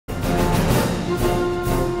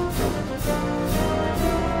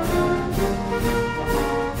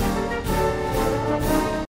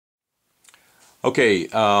Okay,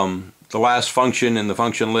 the last function in the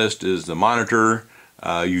function list is the monitor.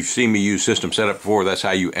 You've seen me use system setup before. That's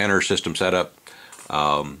how you enter system setup.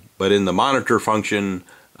 But in the monitor function,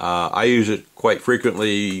 I use it quite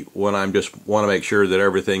frequently when I just want to make sure that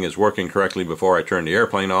everything is working correctly before I turn the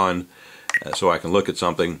airplane on, so I can look at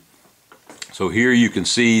something. So here you can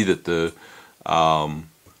see that the,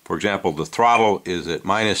 for example, the throttle is at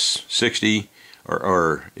minus 60,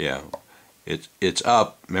 yeah, it's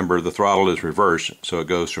up. Remember, the throttle is reversed, so it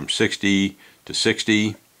goes from 60 to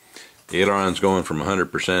 60. The aileron's going from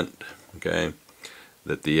 100%. Okay,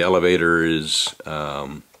 that the elevator is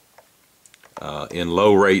in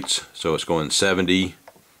low rates, so it's going 70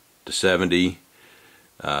 to 70.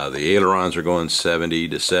 The ailerons are going 70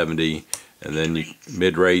 to 70, and then you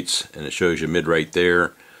mid rates, and it shows you mid rate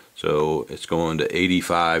there. So it's going to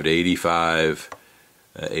 85 to 85,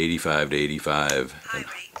 85 to 85, and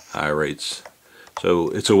high rates. So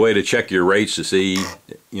it's a way to check your rates to see,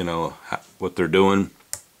 you know, what they're doing.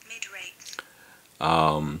 Mid rates.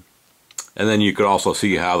 And then you could also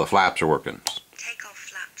see how the flaps are working. Takeoff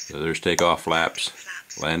flaps. So there's takeoff flaps,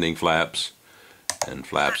 landing flaps, and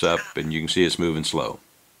flaps up, and you can see it's moving slow.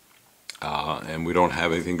 And we don't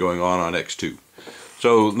have anything going on X2.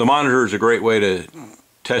 So the monitor is a great way to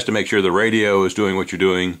test to make sure the radio is doing what you're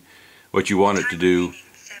doing, what you want it to do.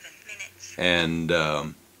 7 minutes. And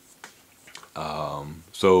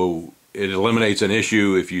so it eliminates an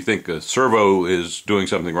issue if you think the servo is doing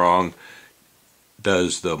something wrong.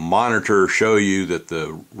 Does the monitor show you that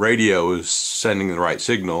the radio is sending the right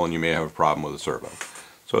signal, and you may have a problem with the servo?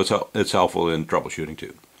 So it's helpful in troubleshooting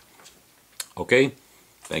too. Okay,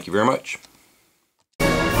 thank you very much.